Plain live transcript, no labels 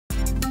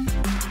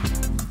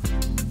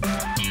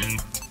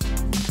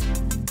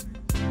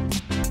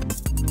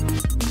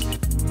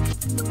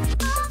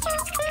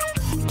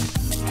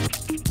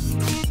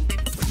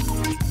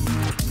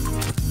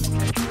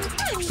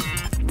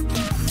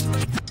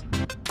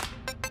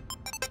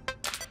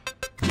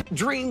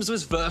Dreams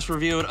was first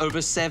revealed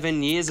over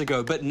 7 years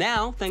ago, but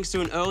now, thanks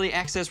to an early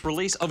access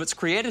release of its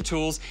creator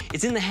tools,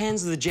 it's in the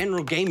hands of the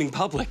general gaming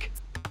public.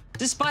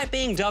 Despite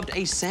being dubbed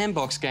a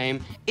sandbox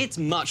game, it's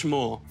much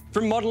more.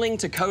 From modeling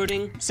to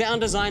coding,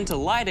 sound design to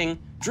lighting,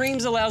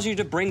 Dreams allows you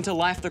to bring to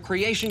life the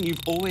creation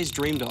you've always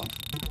dreamed of.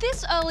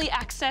 This early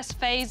access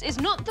phase is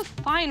not the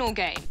final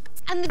game,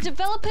 and the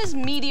developers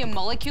Media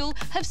Molecule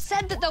have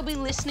said that they'll be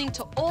listening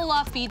to all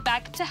our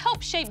feedback to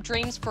help shape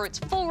Dreams for its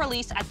full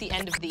release at the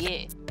end of the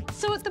year.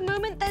 So at the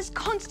moment, there's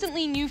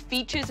constantly new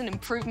features and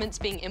improvements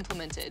being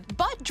implemented.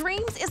 But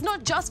Dreams is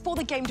not just for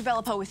the game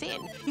developer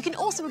within. You can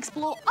also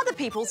explore other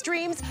people's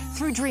dreams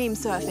through dream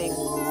surfing.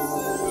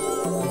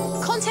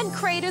 Content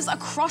creators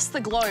across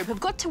the globe have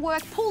got to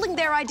work pooling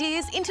their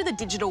ideas into the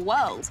digital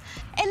world.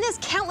 And there's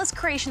countless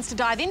creations to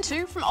dive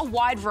into from a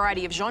wide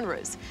variety of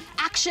genres.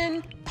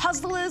 Action,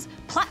 puzzlers,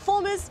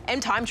 platformers,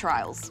 and time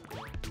trials.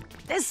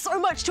 There's so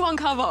much to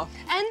uncover.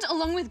 And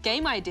along with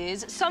game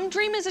ideas, some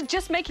dreamers are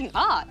just making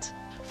art.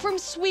 From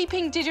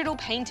sweeping digital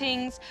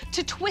paintings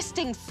to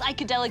twisting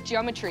psychedelic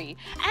geometry,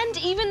 and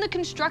even the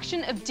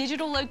construction of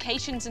digital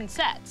locations and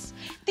sets.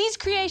 These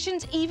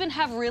creations even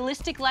have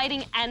realistic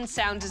lighting and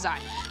sound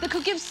design that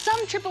could give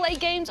some AAA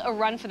games a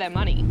run for their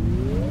money.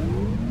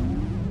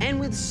 And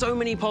with so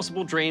many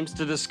possible dreams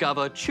to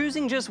discover,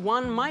 choosing just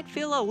one might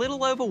feel a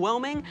little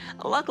overwhelming.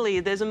 Luckily,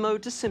 there's a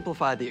mode to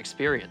simplify the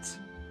experience.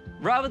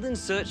 Rather than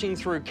searching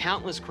through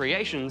countless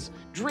creations,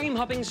 dream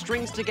hopping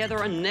strings together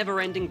a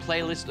never-ending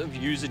playlist of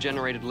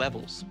user-generated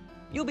levels.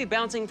 You'll be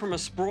bouncing from a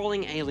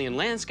sprawling alien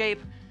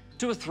landscape,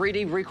 to a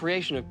 3D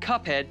recreation of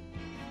Cuphead,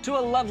 to a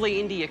lovely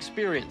indie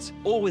experience,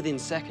 all within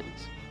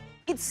seconds.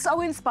 It's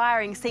so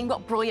inspiring seeing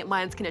what brilliant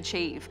minds can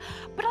achieve.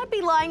 But I'd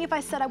be lying if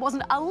I said I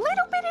wasn't a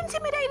little bit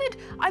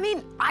intimidated. I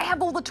mean, I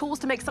have all the tools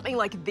to make something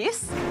like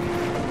this.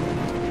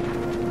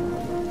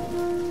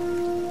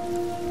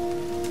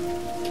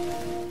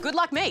 Good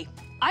luck me.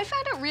 I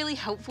found it really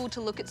helpful to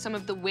look at some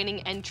of the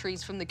winning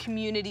entries from the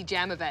Community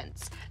Jam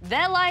events.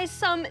 There lies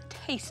some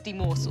tasty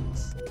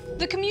morsels.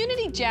 The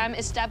Community Jam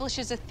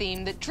establishes a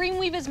theme that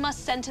Dreamweavers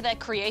must center their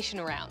creation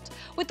around,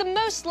 with the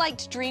most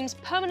liked dreams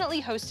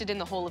permanently hosted in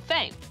the Hall of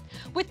Fame.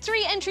 With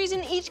 3 entries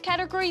in each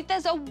category,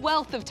 there's a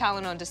wealth of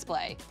talent on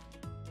display.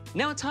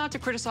 Now, it's hard to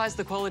criticize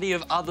the quality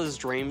of others'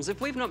 dreams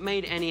if we've not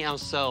made any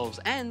ourselves,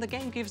 and the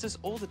game gives us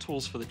all the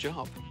tools for the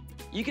job.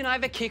 You can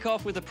either kick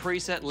off with a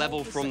preset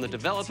level from the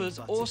developers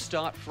or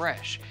start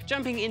fresh,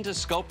 jumping into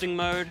sculpting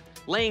mode,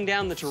 laying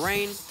down the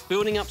terrain,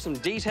 building up some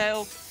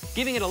detail,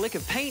 giving it a lick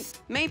of paint,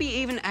 maybe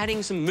even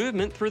adding some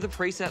movement through the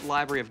preset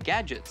library of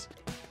gadgets.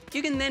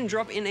 You can then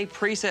drop in a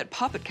preset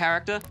puppet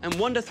character and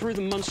wander through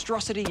the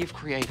monstrosity you've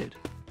created.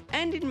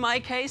 And in my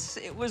case,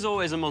 it was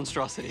always a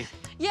monstrosity.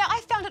 Yeah,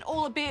 I found it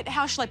all a bit,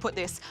 how shall I put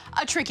this,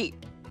 tricky.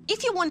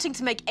 If you're wanting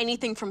to make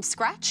anything from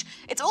scratch,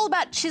 it's all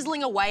about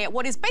chiseling away at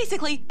what is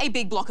basically a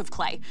big block of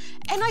clay.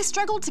 And I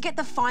struggled to get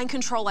the fine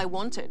control I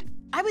wanted.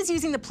 I was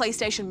using the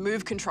PlayStation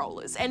Move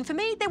controllers, and for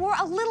me, they were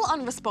a little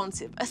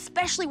unresponsive,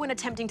 especially when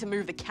attempting to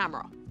move the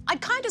camera.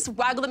 I'd kind of just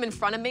waggle them in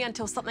front of me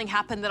until something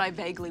happened that I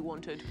vaguely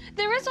wanted.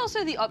 There is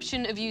also the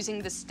option of using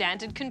the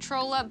standard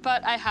controller,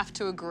 but I have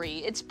to agree,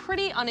 it's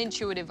pretty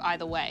unintuitive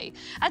either way,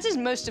 as is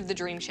most of the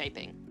dream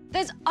shaping.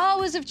 There's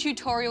hours of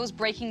tutorials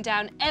breaking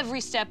down every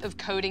step of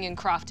coding and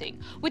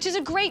crafting, which is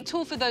a great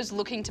tool for those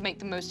looking to make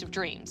the most of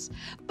dreams.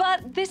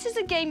 But this is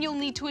a game you'll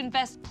need to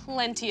invest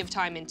plenty of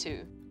time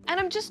into. And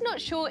I'm just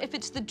not sure if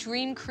it's the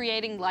dream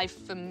creating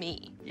life for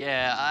me.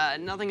 Yeah,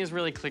 nothing has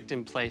really clicked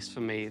in place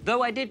for me,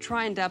 though I did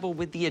try and dabble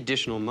with the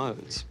additional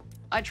modes.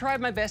 I tried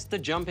my best to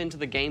jump into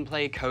the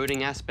gameplay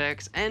coding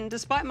aspects, and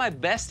despite my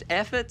best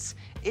efforts,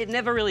 it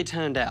never really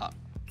turned out.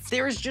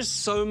 There is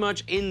just so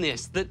much in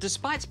this that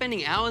despite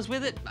spending hours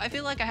with it, I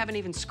feel like I haven't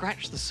even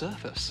scratched the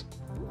surface.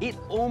 It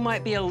all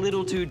might be a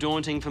little too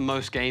daunting for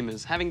most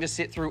gamers, having to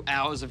sit through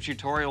hours of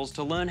tutorials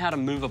to learn how to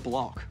move a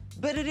block.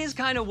 But it is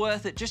kind of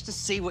worth it just to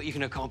see what you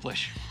can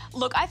accomplish.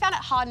 Look, I found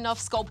it hard enough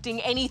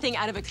sculpting anything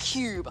out of a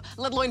cube,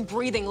 let alone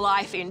breathing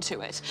life into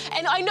it.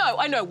 And I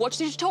know, watch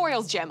the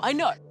tutorials, Gem, I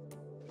know.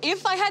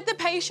 If I had the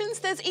patience,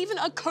 there's even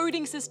a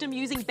coding system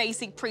using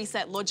basic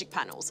preset logic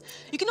panels.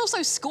 You can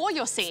also score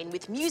your scene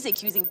with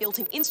music using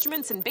built-in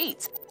instruments and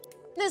beats.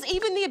 There's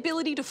even the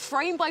ability to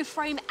frame by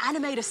frame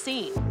animate a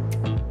scene.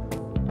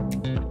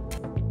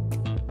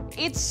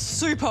 It's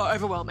super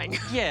overwhelming.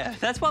 Yeah,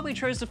 that's why we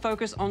chose to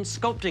focus on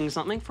sculpting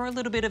something for a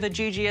little bit of a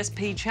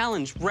GGSP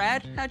challenge.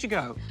 Rad, how'd you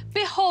go?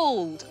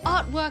 Behold,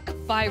 artwork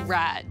by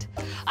Rad.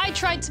 I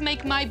tried to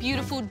make my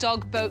beautiful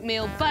dog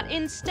Boatmeal, but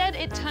instead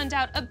it turned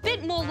out a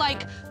bit more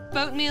like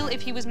Boatmeal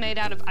if he was made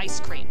out of ice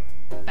cream.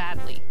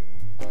 Badly.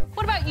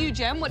 What about you,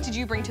 Gem? What did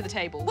you bring to the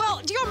table? Well,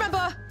 do you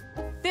remember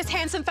this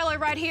handsome fellow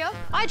right here?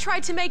 I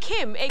tried to make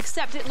him,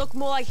 except it looked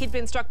more like he'd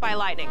been struck by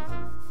lightning.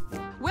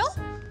 Will?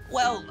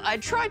 Well, I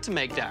tried to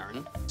make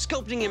Darren.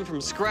 Sculpting him from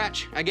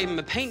scratch, I gave him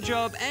a paint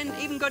job and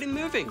even got him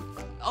moving,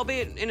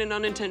 albeit in an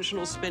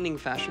unintentional spinning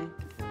fashion.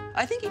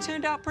 I think he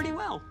turned out pretty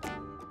well.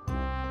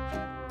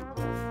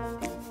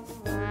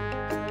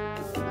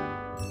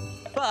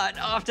 But But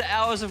after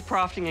hours of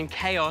crafting and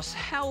chaos,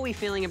 how are we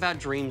feeling about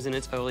Dreams in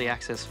its early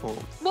access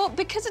form? Well,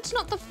 because it's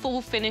not the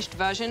full finished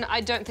version,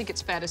 I don't think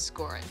it's fair to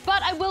score it.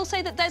 But I will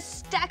say that there's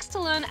stacks to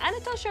learn and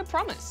it does show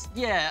promise.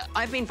 Yeah,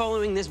 I've been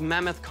following this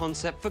mammoth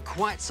concept for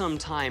quite some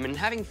time, and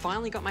having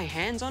finally got my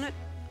hands on it,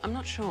 I'm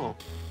not sure.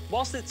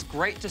 Whilst it's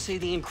great to see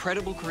the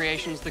incredible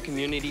creations the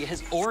community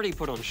has already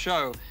put on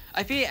show,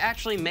 I fear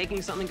actually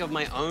making something of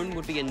my own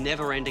would be a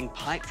never-ending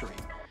pipe dream.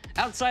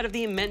 Outside of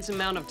the immense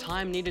amount of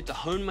time needed to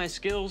hone my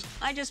skills,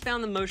 I just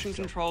found the motion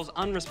controls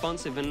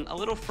unresponsive and a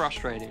little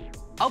frustrating.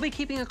 I'll be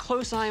keeping a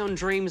close eye on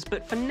Dreams,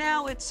 but for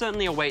now, it's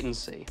certainly a wait and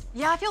see.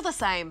 Yeah, I feel the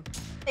same.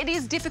 It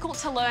is difficult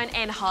to learn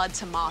and hard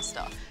to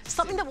master.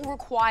 Something that will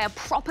require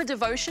proper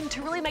devotion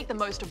to really make the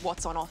most of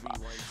what's on offer.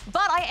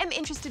 But I am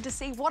interested to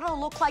see what it'll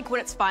look like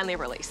when it's finally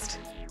released.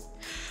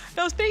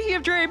 Now, speaking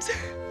of Dreams,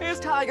 it's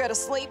time to go to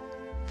sleep.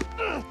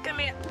 Come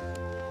here.